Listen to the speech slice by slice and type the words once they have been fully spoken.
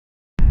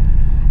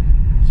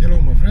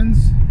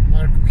friends,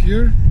 Marco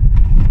here.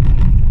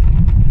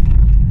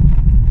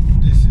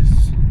 This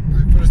is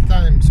my first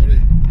time,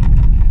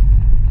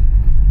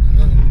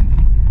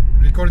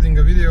 recording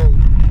a video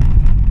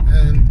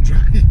and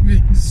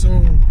driving,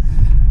 so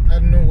I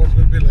don't know what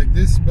will be like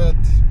this, but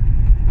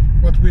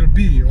what will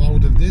be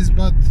out of this,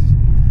 but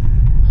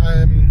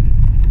I'm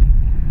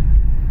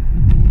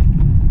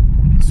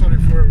sorry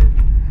for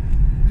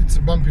it's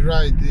a bumpy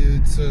ride.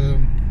 It's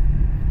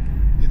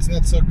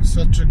not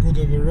such a good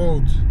of a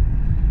road.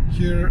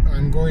 Here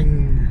I'm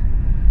going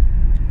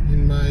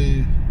in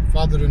my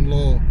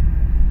father-in-law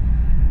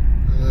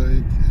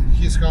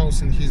his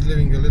house, and he's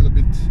living a little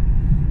bit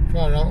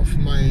far off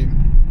my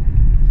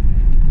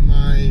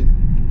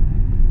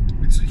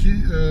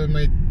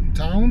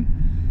town.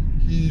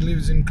 He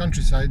lives in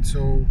countryside,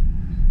 so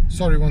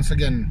sorry once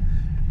again.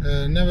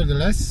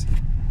 Nevertheless,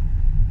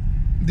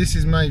 this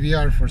is my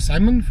VR for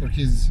Simon for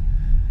his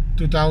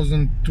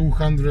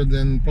 2,200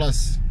 and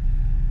plus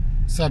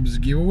subs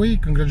giveaway.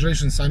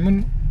 Congratulations,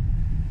 Simon.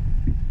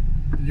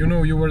 You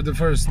know, you were the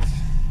first.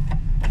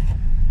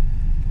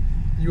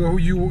 You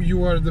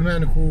are the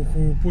man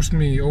who pushed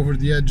me over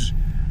the edge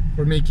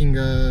for making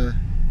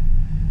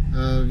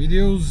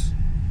videos.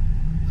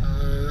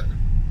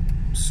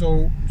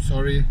 So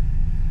sorry.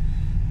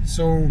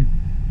 So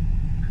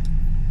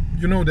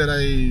you know that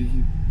I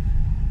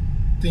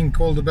think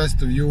all the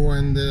best of you,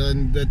 and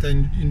that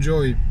I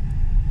enjoy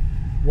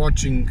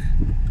watching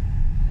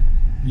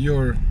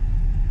your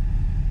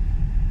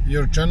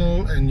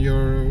channel and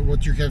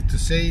what you have to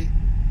say.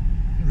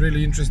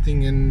 Really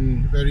interesting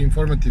and very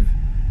informative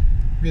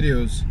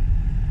videos.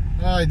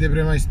 Ajde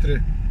bre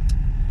majstre.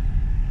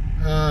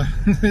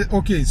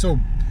 Okay, so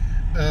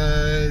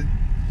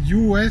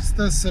you asked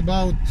us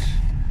about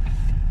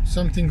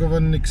something of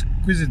an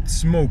exquisite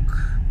smoke.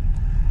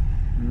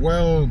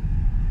 Well,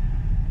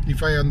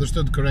 if I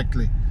understood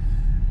correctly,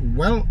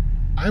 well,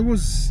 I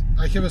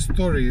have a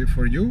story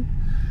for you.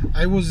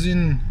 I was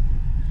in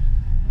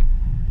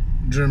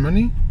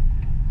Germany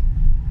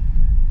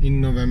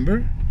in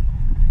November,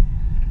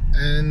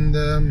 and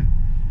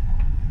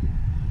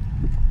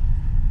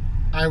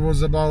I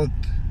was about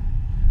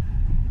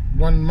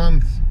 1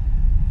 month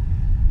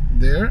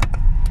there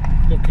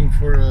looking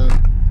for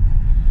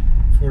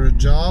a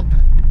job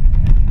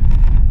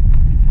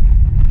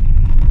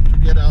to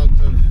get out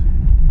of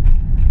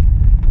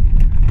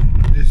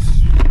this,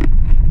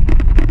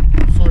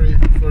 sorry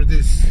for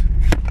this,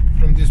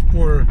 from this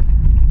poor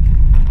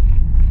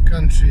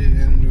country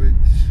and with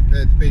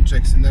bad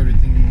paychecks and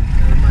everything.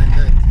 Never mind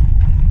that.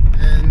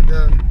 And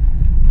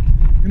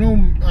you know,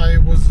 I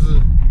was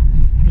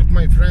with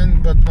my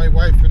friend, but my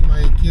wife and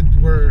my kid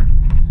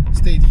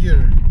stayed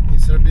here in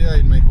Serbia,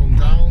 in my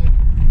hometown,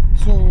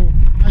 so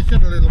I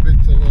had a little bit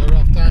of a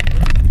rough time.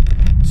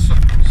 So,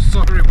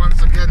 sorry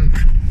once again,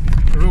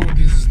 road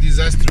is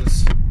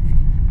disastrous,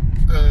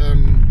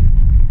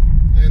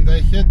 and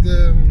I had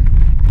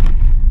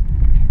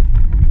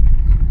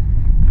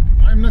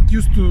I'm not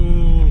used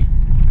to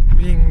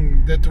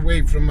being that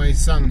away from my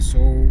son, so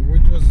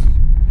it was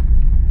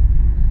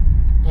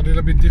a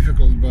little bit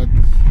difficult, but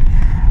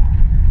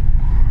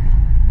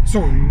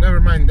so never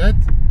mind that.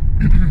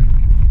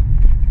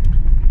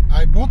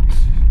 I bought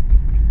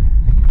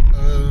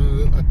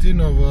a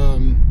tin of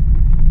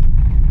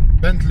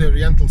Bentley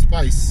Oriental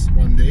Spice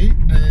one day,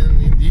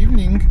 and in the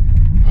evening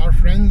our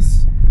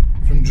friends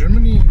from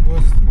Germany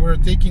were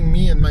taking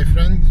me and my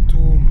friend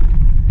to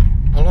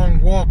a long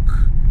walk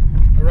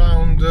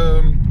around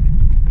a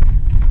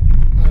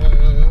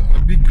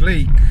big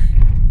lake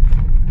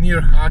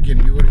near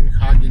Hagen. We were in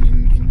Hagen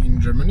in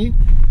Germany,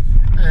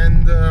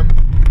 and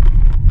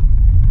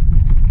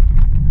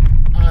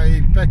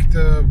I packed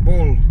a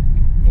bowl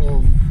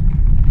of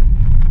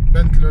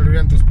Bentley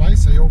Oriental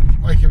Spice.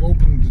 I have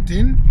opened the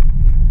tin,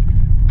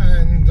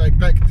 and I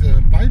packed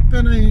a pipe,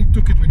 and I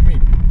took it with me.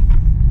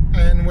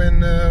 And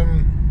when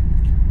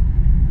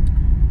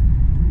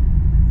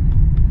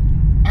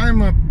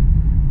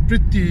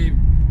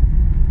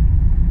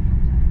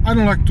I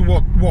don't like to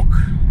walk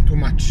too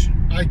much.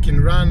 I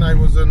can run. I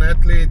was an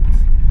athlete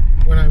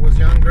when I was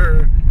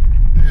younger,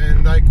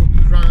 and I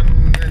could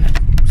run.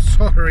 And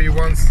sorry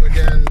once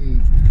again,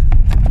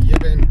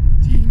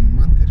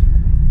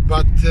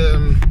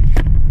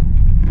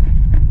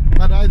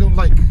 but I don't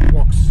like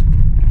walks,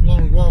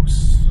 long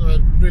walks.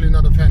 I'm really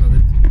not a fan of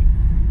it.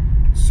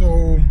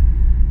 So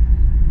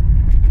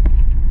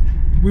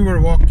we were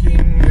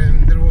walking,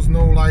 and there was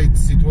no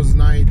lights. It was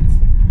night,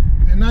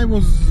 and I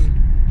was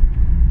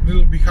a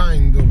little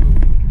behind of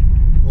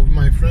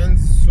my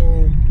friends,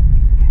 so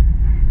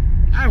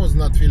I was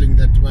not feeling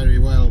that very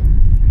well.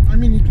 I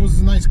mean, it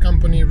was nice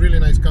company, really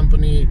nice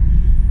company,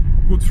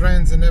 good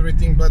friends and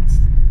everything, but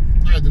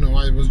I don't know,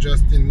 I was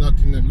just not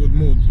in a good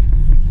mood.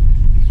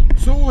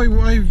 So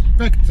I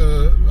packed.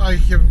 I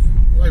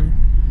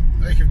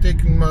have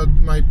taken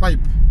my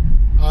pipe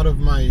out of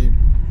my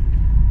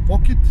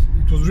pocket.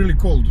 It was really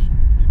cold.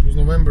 It was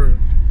November,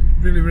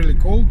 really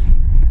cold,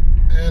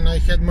 and I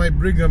had my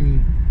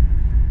Brigham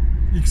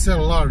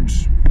XL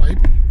large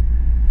pipe,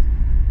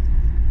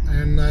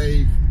 and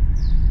I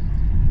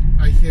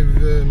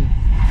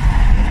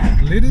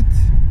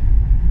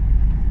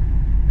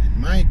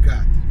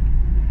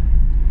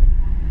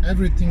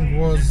everything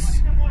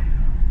was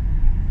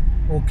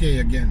okay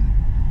again.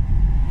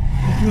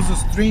 It was a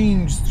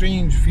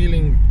strange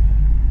feeling.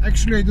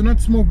 Actually, I do not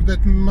smoke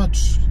that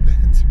much,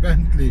 that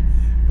Bentley,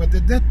 but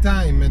at that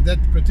time, at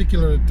that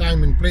particular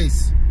time and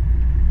place,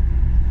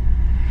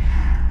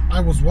 I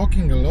was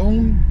walking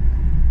alone,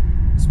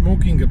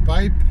 smoking a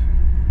pipe,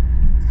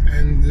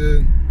 and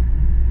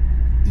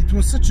it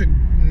was such a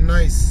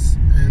nice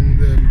and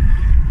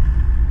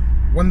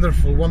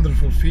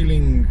wonderful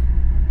feeling.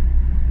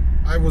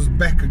 I was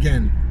back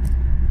again.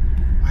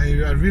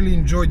 I really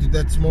enjoyed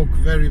that smoke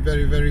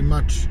very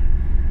much.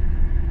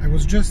 I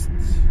was just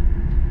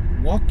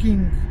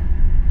walking,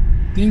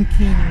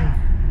 thinking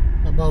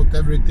about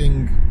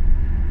everything,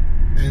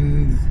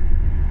 and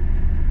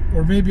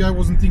or maybe I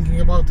wasn't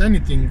thinking about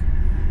anything.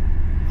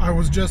 I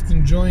was just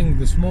enjoying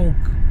the smoke,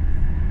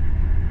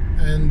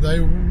 and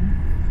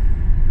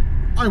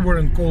I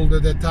weren't cold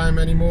at that time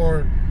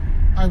anymore.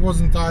 I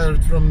wasn't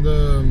tired from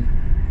the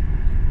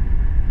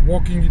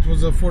walking. It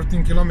was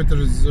 14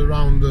 kilometers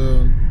around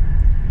the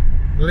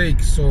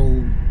lake,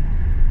 so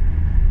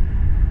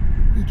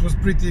it was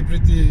pretty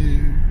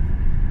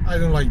I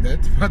don't like that,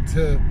 but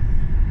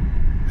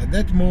at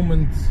that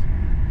moment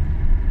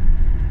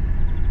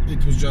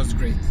it was just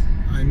great.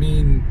 I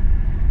mean,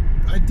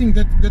 I think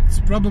that's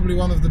probably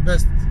one of the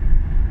best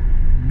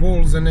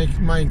balls in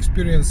my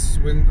experience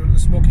when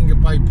smoking a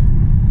pipe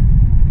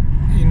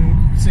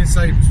since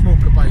I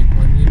smoke a pipe.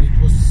 I mean, it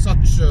was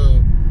such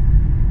a,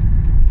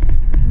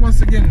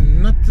 once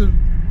again, not the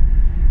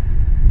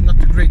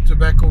great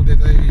tobacco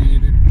that I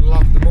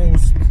love the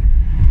most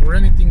or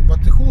anything,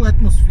 but the whole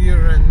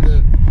atmosphere and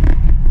the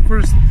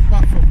first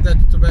puff of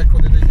that tobacco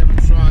that I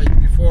haven't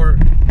tried before,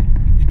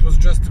 it was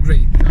just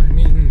great. I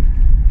mean,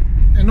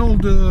 and all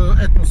the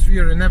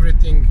atmosphere and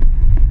everything,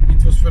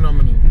 it was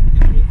phenomenal.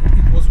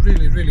 It was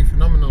really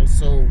phenomenal.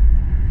 So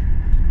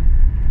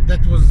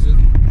that was,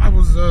 I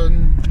was a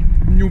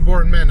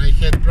newborn man. I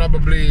had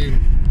probably,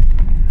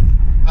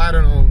 I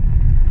don't know,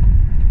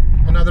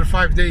 another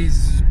 5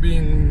 days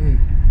being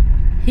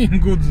in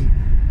good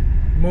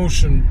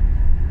motion.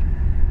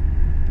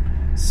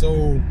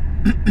 So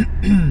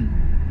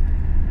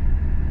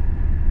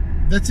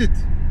that's it.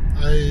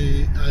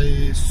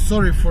 I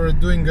sorry for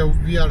doing a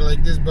VR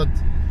like this, but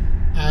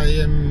I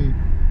am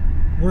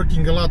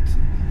working a lot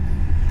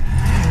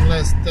in the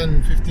last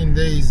 10-15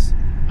 days.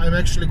 I'm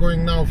actually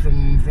going now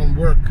from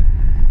work,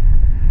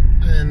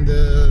 and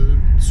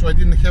so I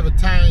didn't have a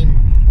time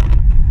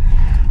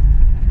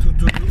to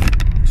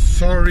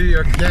sorry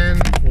again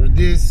for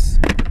this,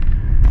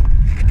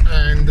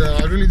 and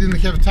I really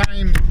didn't have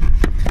time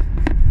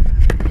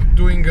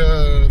to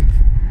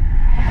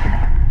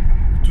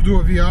do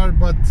a VR,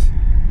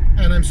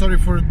 and I'm sorry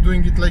for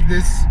doing it like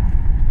this,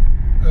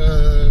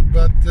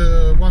 but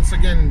once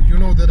again, you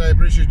know that I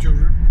appreciate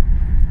you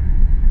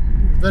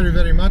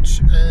very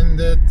much, and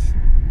that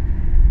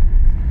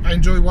I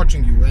enjoy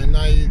watching you, and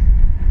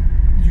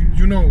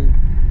you know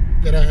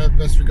that I have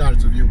best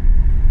regards of you.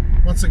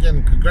 Once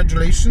again,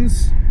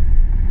 congratulations,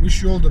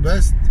 wish you all the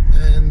best,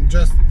 and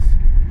just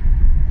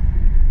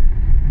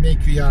make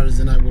VRs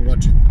and I will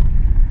watch it.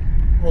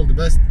 All the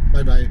best,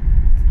 bye bye.